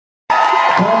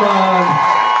Come on.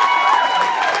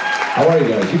 How are you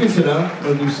guys? You can sit down.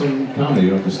 We'll do some comedy. You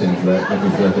don't have to stand for that. Make me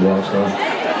feel like a rock star.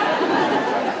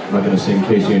 I'm not going to sing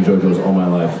Casey and JoJo's All My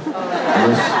Life.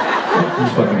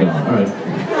 He's fucking gone. All right.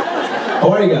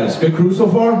 How are you guys? Good crew so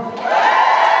far?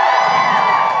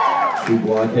 True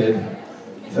blockhead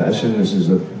fashion. This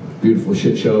is a beautiful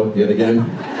shit show yet again.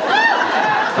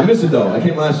 I miss it though. I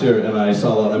came last year and I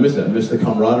saw a lot. I missed it. I miss the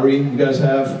camaraderie you guys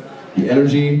have, the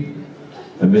energy.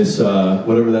 I miss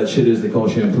whatever that shit is they call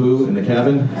shampoo in the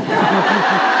cabin.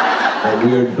 That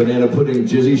weird banana pudding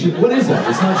jizzy shit. What is that?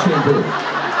 It's not shampoo.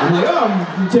 I'm like, oh,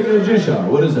 I'm taking a jizz shower.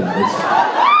 What is that? It's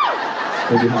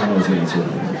maybe how knows the answer.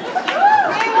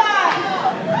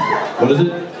 What is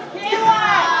it?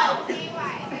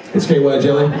 It's KY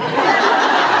jelly?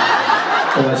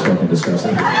 Oh, that's fucking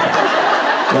disgusting.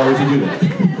 Why would you do that?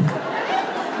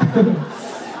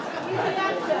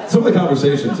 Some of the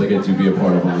conversations I get to be a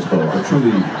part of on this boat are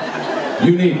truly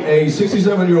unique. A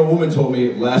 67-year-old woman told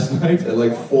me last night at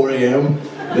like 4 a.m.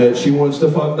 that she wants to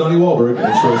fuck Donnie Wahlberg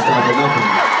and she'll stop at nothing.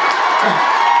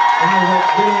 And I was like,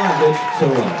 get in line, bitch, so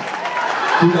what?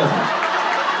 Who doesn't?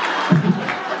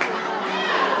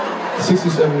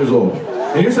 67 years old.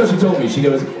 And here's how she told me. She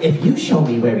goes, if you show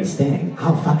me where he's staying,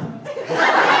 I'll fuck him.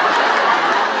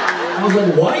 I was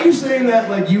like, why are you saying that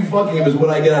like you fucking him is what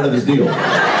I get out of this deal?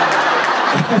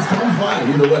 I'm fine,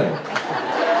 either way.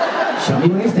 Show me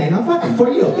where he's staying, I'll fuck him for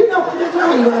you. You know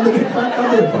you want to get fucked,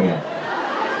 I'll do it for you.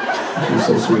 She was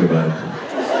so sweet about it.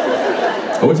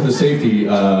 I went to the safety,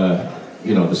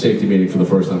 the safety meeting for the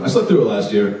first time. I slept through it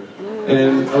last year,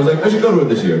 and I was like, I should go to it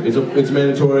this year. It's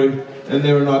mandatory. And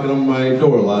they were knocking on my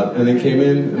door a lot, and they came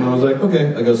in, and I was like,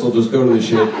 okay, I guess I'll just go to this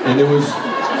shit. And it was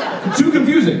too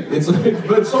confusing. It's like,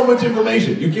 but so much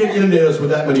information. You can't inundate us with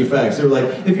that many facts. They were like,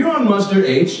 if you're on muster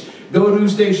H, go to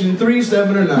station 3,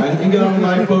 7, or 9, and get on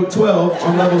lifeboat 12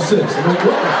 on level 6. I'm like, what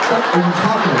the fuck are you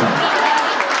talking about?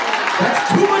 That's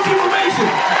too much information.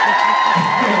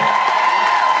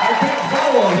 I can't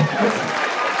follow that.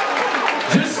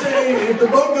 Just say, if the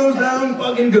boat goes down,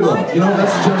 fucking good luck. You know,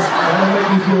 that'll make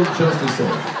me feel just as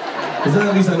safe. Because then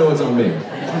at least I know it's on me.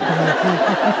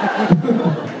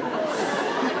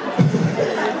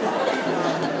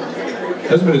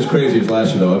 Hasn't been as crazy as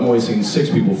last year though. I've only seen 6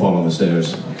 people fall on the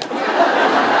stairs. I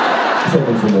was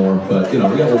hoping for more, but you know,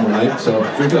 we got one more night, so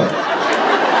drink up.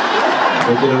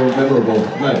 Make it a memorable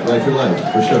night, life your life,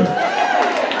 for sure.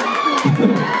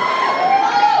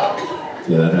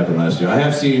 Yeah, that happened last year. I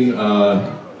have seen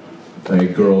a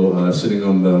girl sitting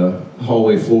on the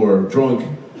hallway floor, drunk,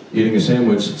 eating a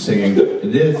sandwich, singing,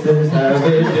 "This is how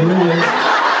they do it."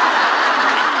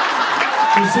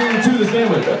 She's singing to the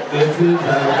sandwich. This is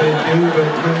how they do it.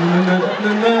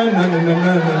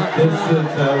 This is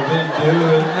how they do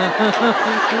it.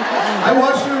 I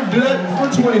watched her do that for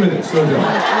 20 minutes, no joke.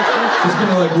 Just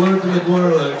kind of like lurk in the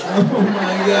corner, like, oh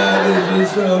my god, this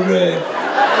is so great.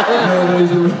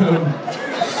 Nobody's around.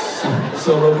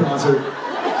 Solo concert.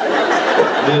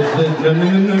 This is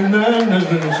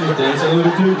she's dancing a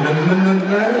little too.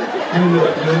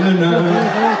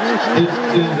 This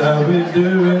is how we do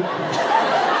it.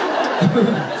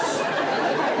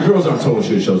 The girls aren't total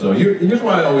shit shows though. Here's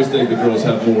why I always think the girls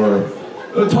have more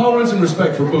tolerance and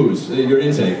respect for booze, your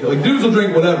intake. Like dudes will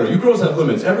drink whatever. You girls have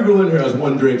limits. Every girl in here has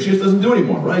one drink. She just doesn't do it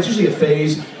anymore, right? It's usually a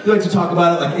phase. You like to talk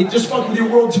about it, like it just fucked with your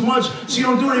world too much, so you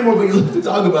don't do it anymore, but you like to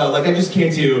talk about it. Like I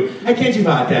can't do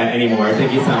vodka anymore.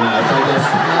 Thank you so much.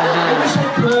 I wish I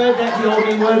could. That the old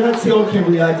me would. That's the old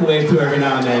Kimberly I like to wave to every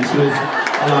now and then. She was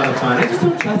a lot of fun. I just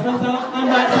don't trust myself on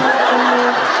vodka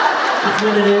anymore. That's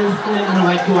what it is. I don't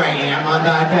like who I am on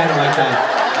vodka. I don't like to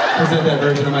present that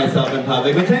version of myself in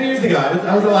public. But 10 years ago,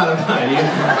 I was a lot of fun.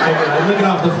 I'd lick it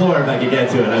off the floor if I could get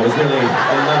to it. I loved it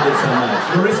so much.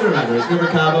 Marissa remembers,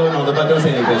 remember Cabo and all the, but don't say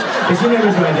anything, bitch. But she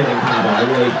remembers what I did in Cabo.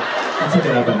 I took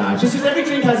it up a notch. Just because every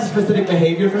drink has a specific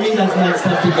behavior for me, that's why it's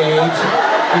tough to gauge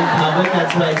in public.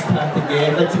 That's why it's tough to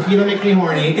gauge. Like tequila makes me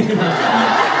horny. It does.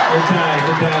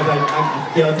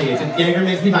 I'm guilty. Jaeger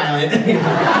makes me violent.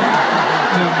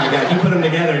 Oh my god, you put them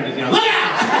together and look out!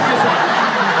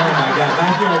 Oh my god,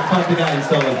 last year I fucked the guy and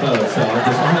stole his boat, so I'll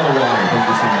have a water. Thank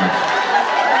you so much.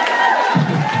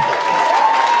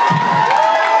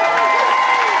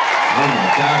 Oh my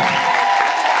god.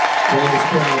 Greatest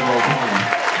criminal of all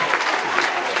time.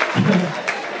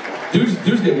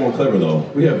 Dudes get more clever though.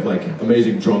 We have like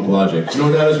amazing drunk logic. You know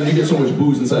what that is? When you get so much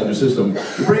booze inside your system,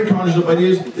 your brain conjures up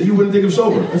ideas that you wouldn't think of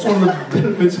sober. That's one of the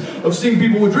benefits of seeing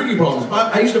people with drinking problems.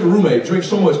 I used to have a roommate, drank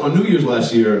so much on New Year's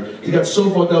last year, he got so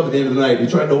fucked up at the end of the night, he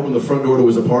tried to open the front door to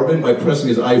his apartment by pressing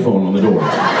his iPhone on the door.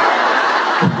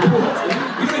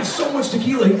 He drank so much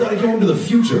tequila, he thought he came into the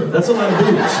future. That's a lot of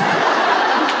booze.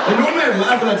 And normally I'd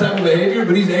laugh at that type of behavior,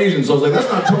 but he's Asian, so I was like,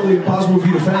 that's not totally impossible for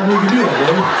you to fathom. You can do that,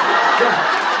 Dave.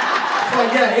 Yeah. It's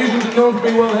like, yeah, Asians are known for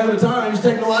being well ahead of the times,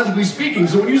 technologically speaking.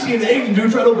 So when you see an Asian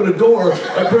dude try to open a door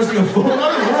by pressing a phone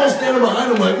button, we're all standing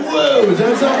behind him like, whoa, is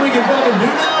that something we can fucking do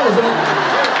now? Is that...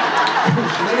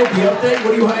 Should I get the update?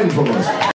 What are you hiding from us?